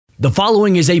The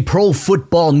following is a Pro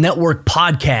Football Network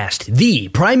podcast, the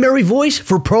primary voice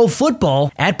for pro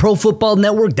football at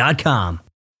profootballnetwork.com.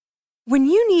 When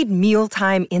you need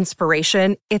mealtime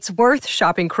inspiration, it's worth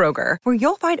shopping Kroger, where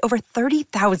you'll find over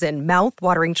 30,000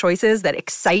 mouth-watering choices that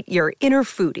excite your inner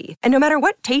foodie. And no matter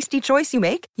what tasty choice you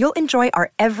make, you'll enjoy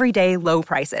our everyday low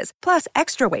prices, plus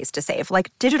extra ways to save,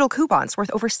 like digital coupons worth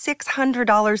over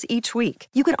 $600 each week.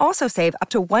 You can also save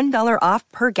up to $1 off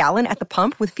per gallon at the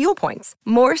pump with fuel points.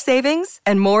 More savings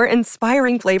and more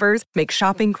inspiring flavors make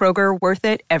shopping Kroger worth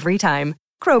it every time.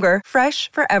 Kroger,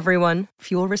 fresh for everyone.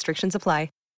 Fuel restrictions apply.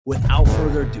 Without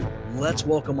further ado, let's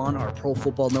welcome on our Pro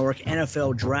Football Network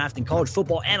NFL draft and college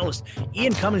football analyst,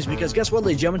 Ian Cummins, because guess what,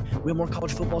 ladies and gentlemen? We have more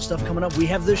college football stuff coming up. We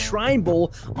have the Shrine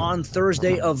Bowl on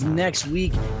Thursday of next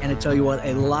week, and I tell you what,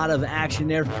 a lot of action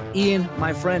there. Ian,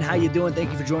 my friend, how you doing?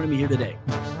 Thank you for joining me here today.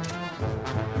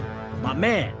 My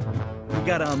man, we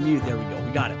got to unmute. There we go.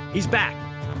 We got it. He's back.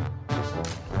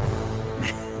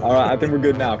 All right, I think we're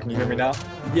good now. Can you hear me now?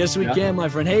 Yes, we can, my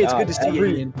friend. Hey, it's good to see you,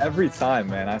 Ian. Every time,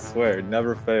 man, I swear, it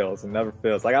never fails. It never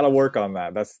fails. I got to work on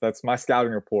that. That's my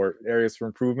scouting report. Areas for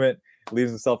improvement.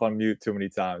 Leaves himself on mute too many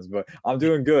times, but I'm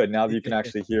doing good now that you can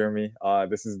actually hear me.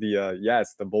 This is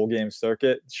it's the bowl game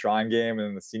circuit, Shrine game,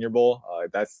 and the Senior Bowl.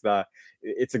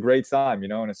 It's a great time,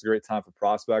 and it's a great time for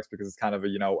prospects because it's kind of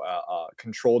a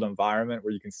controlled environment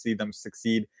where you can see them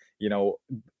succeed,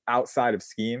 outside of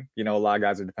scheme. A lot of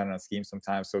guys are dependent on scheme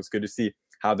sometimes, so it's good to see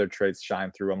how their traits shine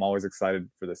through. I'm always excited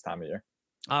for this time of year.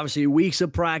 Obviously, weeks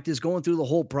of practice, going through the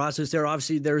whole process there.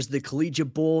 Obviously, there's the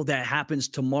Collegiate Bowl that happens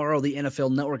tomorrow. The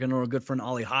NFL Network, I know our good friend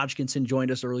Ollie Hodgkinson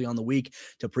joined us early on the week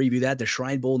to preview that. The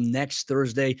Shrine Bowl next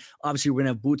Thursday. Obviously, we're going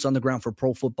to have boots on the ground for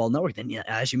Pro Football Network. Then,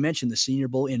 as you mentioned, the Senior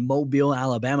Bowl in Mobile,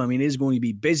 Alabama. I mean, it is going to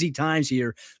be busy times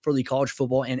here for the college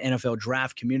football and NFL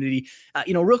draft community.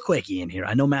 Real quick, Ian, here.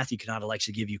 I know Matthew Canada likes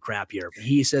to give you crap here. But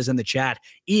he says in the chat,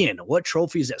 Ian, what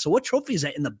trophy is that? So what trophy is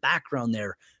that in the background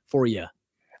there for you?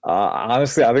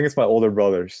 Honestly, I think it's my older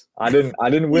brothers. I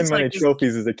didn't win many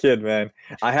trophies as a kid, man.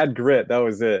 I had grit. That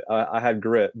was it. I had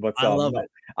grit. But I love it.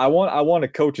 I won a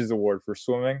coach's award for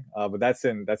swimming. But that's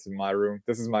in my room.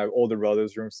 This is my older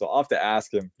brother's room. So I'll have to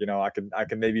ask him. I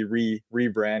can maybe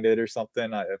rebrand it or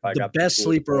something if I got the best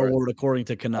sleeper award according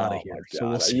to Canada here. So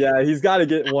we'll see. Yeah, he's got to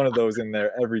get one of those in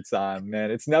there every time,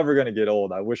 man. It's never gonna get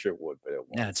old. I wish it would, but it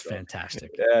won't. Yeah, it's fantastic.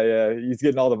 Yeah. He's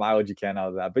getting all the mileage he can out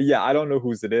of that. But yeah, I don't know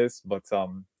whose it is, but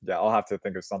yeah, I'll have to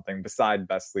think of something beside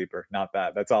best sleeper. Not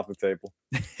that. That's off the table.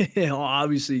 Well,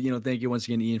 obviously, thank you once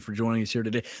again, Ian, for joining us here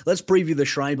today. Let's preview the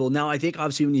Shrine Bowl. Now, I think,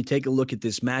 obviously, when you take a look at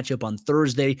this matchup on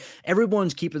Thursday,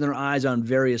 everyone's keeping their eyes on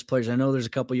various players. I know there's a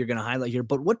couple you're going to highlight here,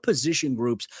 but what position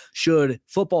groups should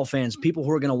football fans, people who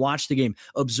are going to watch the game,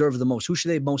 observe the most? Who should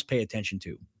they most pay attention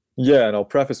to? Yeah, and I'll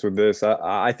preface with this.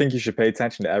 I think you should pay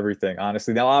attention to everything,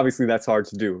 honestly. Now, obviously, that's hard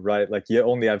to do, right? Like, you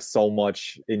only have so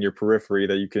much in your periphery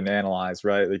that you can analyze,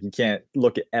 right? Like, you can't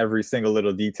look at every single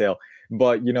little detail.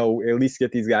 But, at least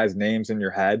get these guys' names in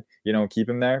your head, and keep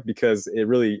them there, because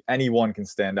anyone can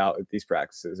stand out at these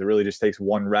practices. It really just takes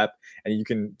one rep and you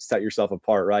can set yourself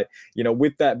apart, right?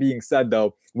 With that being said,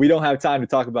 though, we don't have time to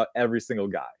talk about every single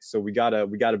guy. So we gotta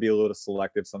be a little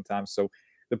selective sometimes. So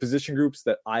the position groups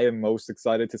that I am most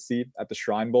excited to see at the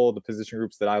Shrine Bowl, the position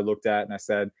groups that I looked at and I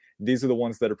said, these are the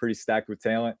ones that are pretty stacked with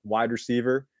talent: wide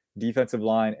receiver, defensive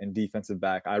line, and defensive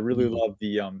back. I really love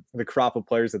the crop of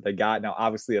players that they got. Now,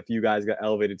 obviously, a few guys got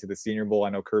elevated to the Senior Bowl. I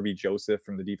know Kirby Joseph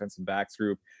from the defensive backs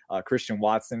group, Christian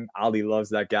Watson. Ali loves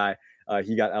that guy.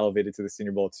 He got elevated to the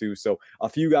Senior Bowl too. So a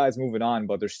few guys moving on,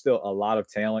 but there's still a lot of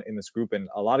talent in this group and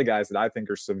a lot of guys that I think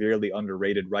are severely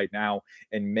underrated right now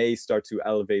and may start to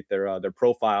elevate their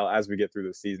profile as we get through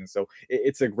the season. So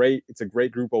it's a great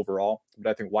group overall.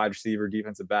 But I think wide receiver,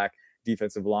 defensive back,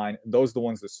 defensive line, those are the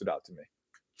ones that stood out to me.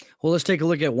 Well, let's take a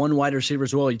look at one wide receiver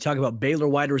as well. You talk about Baylor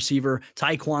wide receiver,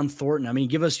 Tyquan Thornton. I mean,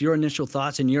 give us your initial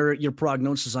thoughts and your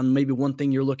prognosis on maybe one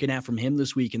thing you're looking at from him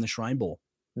this week in the Shrine Bowl.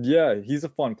 Yeah, he's a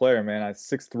fun player, man. At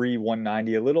 6'3",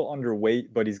 190, a little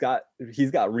underweight, but he's got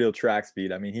real track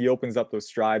speed. I mean, he opens up those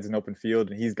strides in open field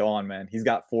and he's gone, man. He's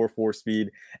got 4.4 speed.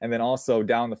 And then also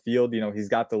down the field, he's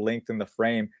got the length in the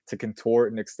frame to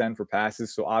contort and extend for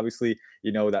passes. So obviously,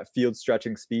 that field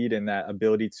stretching speed and that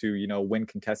ability to, win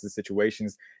contested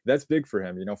situations, that's big for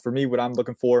him. For me, what I'm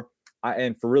looking for,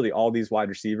 and for really all these wide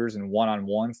receivers and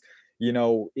one-on-ones,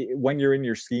 when you're in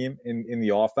your scheme in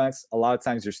the offense, a lot of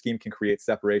times your scheme can create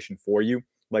separation for you.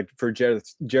 Like for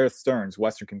Jerreth Sterns,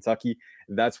 Western Kentucky,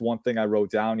 that's one thing I wrote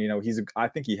down. I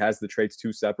think he has the traits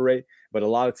to separate, but a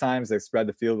lot of times they spread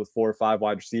the field with 4 or 5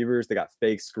 wide receivers. They got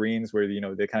fake screens where,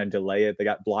 they kind of delay it. They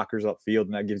got blockers upfield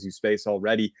and that gives you space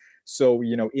already. So,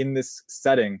 in this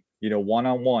setting,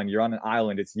 one-on-one, you're on an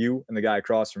island, it's you and the guy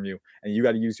across from you, and you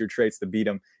got to use your traits to beat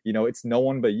him. It's no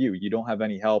one but you. You don't have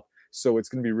any help. So it's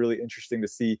going to be really interesting to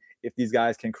see if these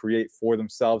guys can create for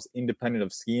themselves independent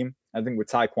of scheme. I think with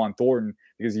Tyquan Thornton,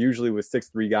 because usually with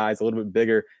 6'3" guys, a little bit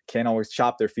bigger, can't always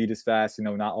chop their feet as fast,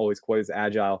 not always quite as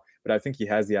agile, but I think he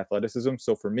has the athleticism.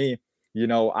 So for me,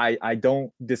 I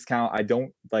don't discount,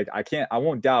 I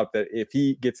won't doubt that if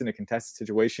he gets in a contested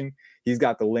situation, he's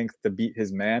got the length to beat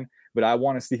his man. But I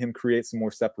want to see him create some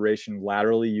more separation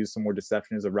laterally, use some more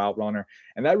deception as a route runner.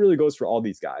 And that really goes for all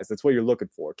these guys. That's what you're looking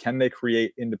for. Can they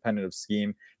create independent of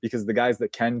scheme? Because the guys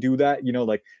that can do that,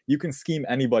 you can scheme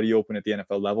anybody open at the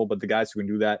NFL level, but the guys who can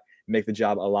do that make the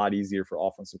job a lot easier for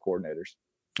offensive coordinators.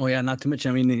 Oh, yeah, not to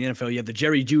mention, in the NFL, you have the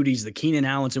Jerry Judys, the Keenan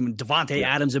Allens, and Devontae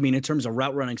Adams, in terms of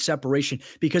route running separation,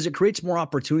 because it creates more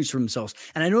opportunities for themselves.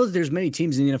 And I know that there's many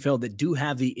teams in the NFL that do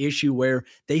have the issue where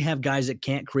they have guys that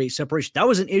can't create separation. That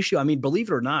was an issue, believe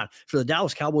it or not, for the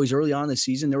Dallas Cowboys early on in the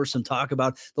season. There was some talk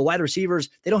about the wide receivers.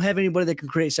 They don't have anybody that can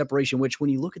create separation, which when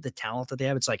you look at the talent that they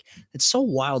have, it's so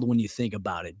wild when you think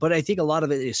about it. But I think a lot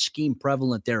of it is scheme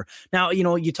prevalent there. Now,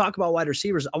 you talk about wide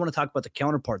receivers. I want to talk about the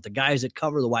counterpart, the guys that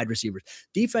cover the wide receivers.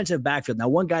 Defensive backfield. Now,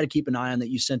 one guy to keep an eye on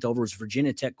that you sent over was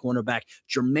Virginia Tech cornerback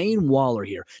Jermaine Waller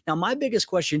here. Now, my biggest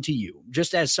question to you,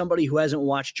 just as somebody who hasn't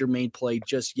watched Jermaine play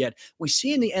just yet, we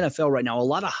see in the NFL right now a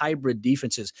lot of hybrid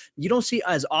defenses. You don't see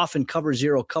as often cover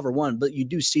 0, cover 1, but you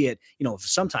do see it,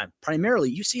 sometime. Primarily,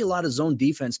 you see a lot of zone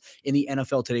defense in the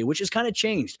NFL today, which has kind of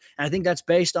changed. And I think that's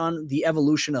based on the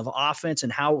evolution of offense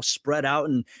and how spread out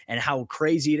and how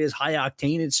crazy it is, high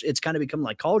octane. It's kind of become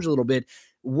like college a little bit.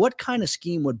 What kind of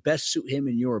scheme would best suit him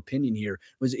in your opinion here?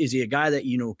 Is he a guy that,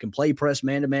 can play press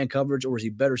man-to-man coverage, or is he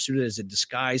better suited as a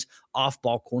disguise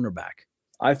off-ball cornerback?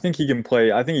 I think he can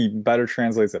play. I think he better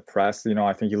translates at press.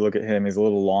 I think you look at him, he's a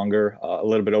little longer, a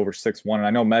little bit over 6'1", and I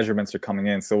know measurements are coming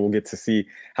in, so we'll get to see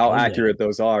how accurate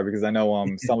those are, because I know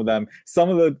some of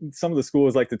the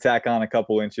schools like to tack on a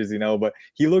couple inches, but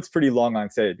he looks pretty long on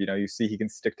tape. You see he can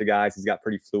stick to guys. He's got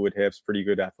pretty fluid hips, pretty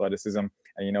good athleticism,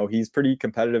 and he's pretty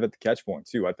competitive at the catch point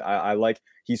too. I like,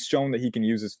 he's shown that he can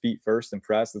use his feet first and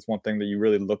press. That's one thing that you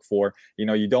really look for.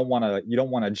 You don't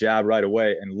want to jab right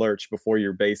away and lurch before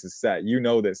your base is set.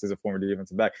 This as a former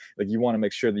defensive back, you want to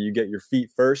make sure that you get your feet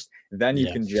first, then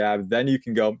you can jab, then you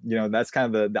can go. That's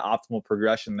kind of the optimal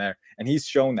progression there, and he's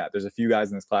shown that. There's a few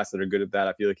guys in this class that are good at that.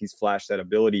 I feel like he's flashed that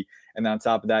ability, and then on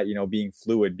top of that, being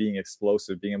fluid, being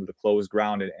explosive, being able to close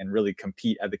ground and really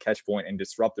compete at the catch point and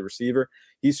disrupt the receiver.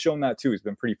 He's shown that too. He's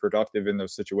been pretty productive in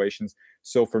those situations.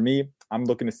 So for me, I'm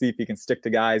looking to see if he can stick to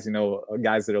guys,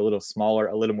 guys that are a little smaller,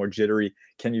 a little more jittery.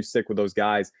 Can you stick with those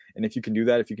guys? And if you can do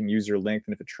that, if you can use your length,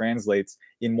 and if it translates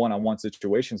in one-on-one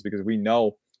situations, because we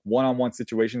know one-on-one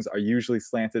situations are usually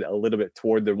slanted a little bit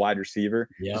toward the wide receiver,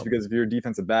 just because if you're a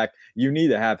defensive back, you need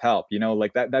to have help,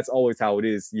 that's always how it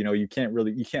is. You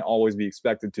can't always be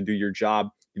expected to do your job,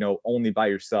 only by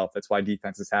yourself. That's why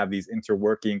defenses have these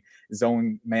interworking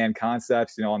zone man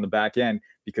concepts, on the back end,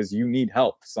 because you need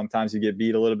help. Sometimes you get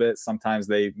beat a little bit. Sometimes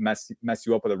they mess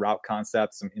you up with a route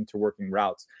concept, some interworking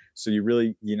routes. So you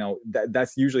really,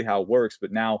 that's usually how it works.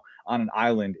 But now on an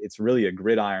island, it's really a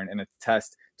gridiron and a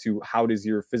test to how do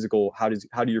your physical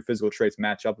traits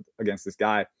match up against this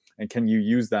guy, and can you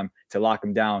use them to lock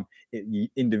him down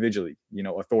individually,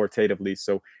 authoritatively.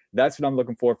 So that's what I'm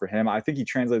looking for him. I think he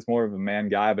translates more of a man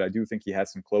guy, but I do think he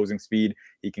has some closing speed.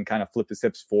 He can kind of flip his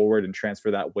hips forward and transfer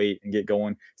that weight and get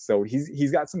going. So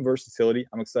he's got some versatility.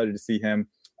 I'm excited to see him.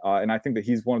 And I think that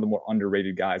he's one of the more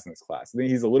underrated guys in this class. I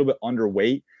think he's a little bit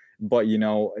underweight, but,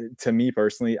 to me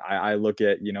personally, I look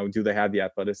at, do they have the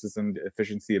athleticism, the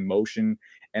efficiency of motion,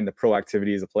 and the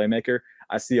proactivity as a playmaker?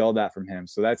 I see all that from him.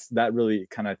 So that really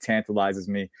kind of tantalizes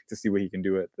me to see what he can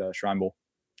do at the Shrine Bowl.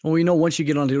 Well, once you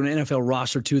get onto an NFL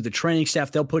roster too, the training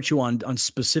staff, they'll put you on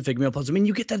specific meal plans.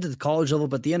 You get that to the college level,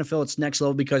 but the NFL, it's next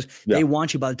level, because they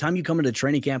want you, by the time you come into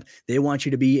training camp, they want you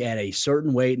to be at a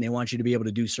certain weight, and they want you to be able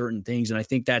to do certain things. And I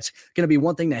think that's going to be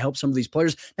one thing that helps some of these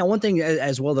players. Now, one thing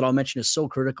as well that I'll mention is so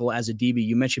critical as a DB.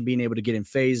 You mentioned being able to get in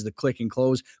phase, the click and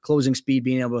closing speed,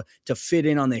 being able to fit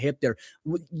in on the hip there.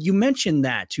 You mentioned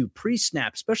that too,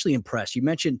 pre-snap, especially in press. You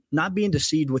mentioned not being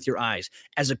deceived with your eyes.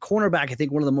 As a cornerback, I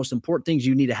think one of the most important things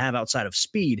you need to have outside of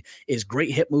speed is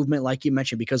great hip movement, like you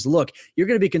mentioned, because look, you're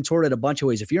going to be contorted a bunch of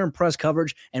ways. If you're in press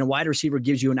coverage and a wide receiver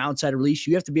gives you an outside release,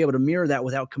 you have to be able to mirror that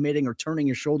without committing or turning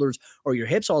your shoulders or your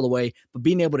hips all the way, but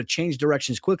being able to change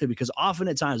directions quickly, because often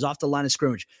at times off the line of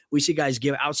scrimmage, we see guys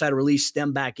give outside release,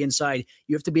 stem back inside.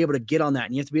 You have to be able to get on that,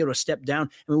 and you have to be able to step down.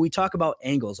 I mean, we talk about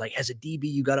angles. Like as a DB,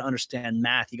 you got to understand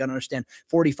math. You got to understand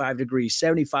 45 degrees,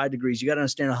 75 degrees. You got to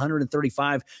understand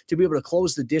 135 to be able to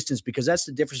close the distance, because that's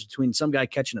the difference between some guy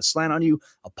catching a slant on you,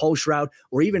 a post route,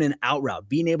 or even an out route.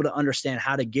 Being able to understand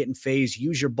how to get in phase,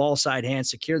 use your ball side hand,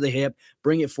 secure the hip,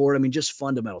 bring it forward. I mean, just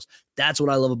fundamentals. That's what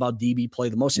I love about DB play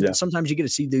the most. Yeah. Sometimes you get to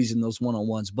see these in those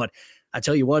one-on-ones, but I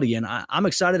tell you what, Ian, I'm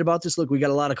excited about this. Look, we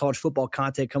got a lot of college football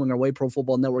content coming our way.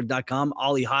 ProFootballNetwork.com,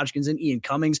 Ollie Hodgkinson, Ian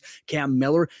Cummings, Cam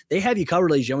Miller. They have you covered,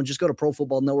 ladies and gentlemen. Just go to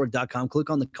ProFootballNetwork.com, click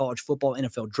on the college football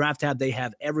NFL draft tab. They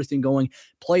have everything going.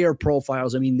 Player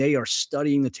profiles. I mean, they are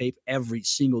studying the tape every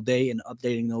single day and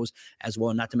updating those as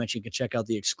well. Not to mention, you can check out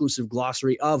the exclusive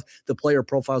glossary of the player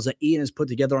profiles that Ian has put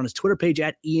together on his Twitter page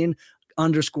at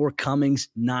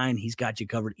Ian_Cummings9. He's got you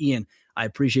covered. Ian, I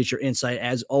appreciate your insight.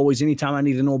 As always, anytime I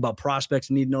need to know about prospects,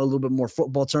 need to know a little bit more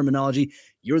football terminology,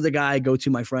 you're the guy I go to,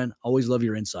 my friend. Always love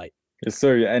your insight. Yes,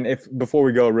 sir. And if before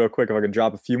we go real quick, if I could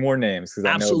drop a few more names, because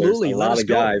I know there's a lot of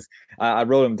guys. I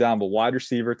wrote them down, but wide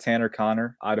receiver, Tanner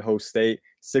Connor, Idaho State,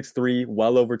 6'3",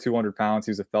 well over 200 pounds.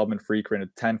 He was a Feldman freak, ran a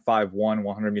 10.51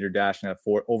 100-meter dash and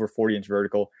over 40-inch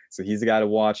vertical. So he's the guy to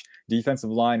watch.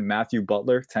 Defensive line, Matthew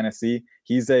Butler, Tennessee.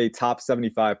 He's a top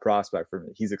 75 prospect for me.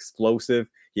 He's explosive.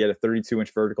 He had a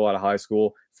 32-inch vertical out of high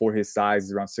school. For his size,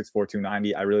 he's around 6'4",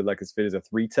 290. I really like his fit as a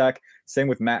 3-tech. Same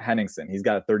with Matt Henningsen. He's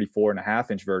got a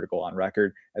 34.5-inch vertical on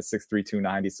record at 6'3",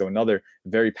 290. So another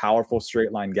very powerful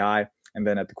straight line guy. And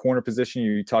then at the corner position,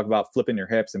 you talk about flipping your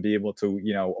hips and be able to,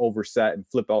 overset and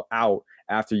flip out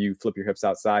after you flip your hips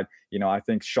outside. I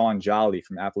think Sean Jolly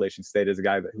from Appalachian State is a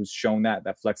guy who's shown that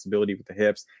flexibility with the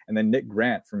hips. And then Nick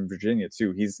Grant from Virginia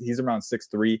too. He's around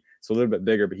 6'3", so a little bit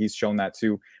bigger, but he's shown that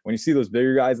too. When you see those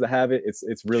bigger guys that have it,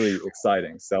 it's really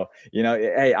exciting. So,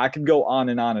 hey, I could go on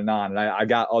and on and on. And I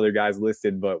got other guys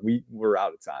listed, but we're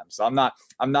out of time. So I'm not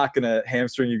going to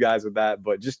hamstring you guys with that,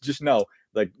 but just know,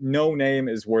 like, no name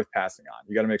is worth passing on.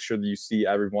 You got to make sure that you see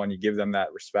everyone, you give them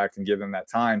that respect and give them that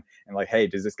time. And like, hey,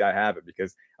 does this guy have it?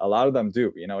 Because a lot of them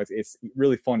do. It's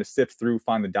really fun to sift through,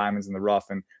 find the diamonds in the rough,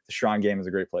 and the Shrine Game is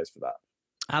a great place for that.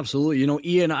 Absolutely.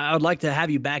 Ian, I would like to have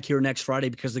you back here next Friday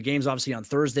because the game's obviously on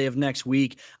Thursday of next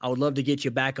week. I would love to get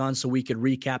you back on so we could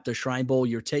recap the Shrine Bowl,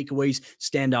 your takeaways,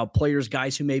 standout players,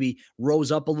 guys who maybe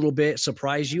rose up a little bit,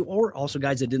 surprised you, or also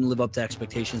guys that didn't live up to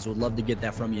expectations. Would love to get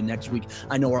that from you next week.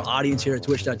 I know our audience here at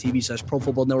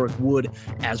twitch.tv/ProFootballNetwork would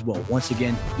as well. Once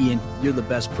again, Ian, you're the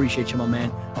best. Appreciate you, my man.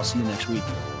 I'll see you next week.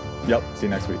 Yep. See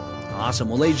you next week. Awesome.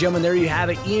 Well, ladies and gentlemen, there you have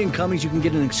it. Ian Cummings. You can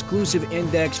get an exclusive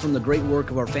index from the great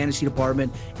work of our fantasy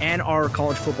department and our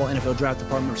college football NFL draft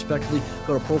department, respectively.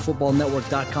 Go to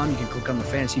ProFootballNetwork.com. You can click on the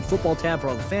fantasy football tab for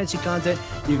all the fantasy content.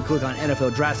 You can click on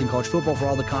NFL draft and college football for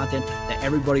all the content that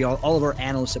everybody, all of our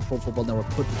analysts at Pro Football Network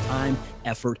put the time,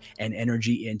 effort, and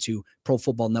energy into.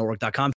 ProFootballNetwork.com.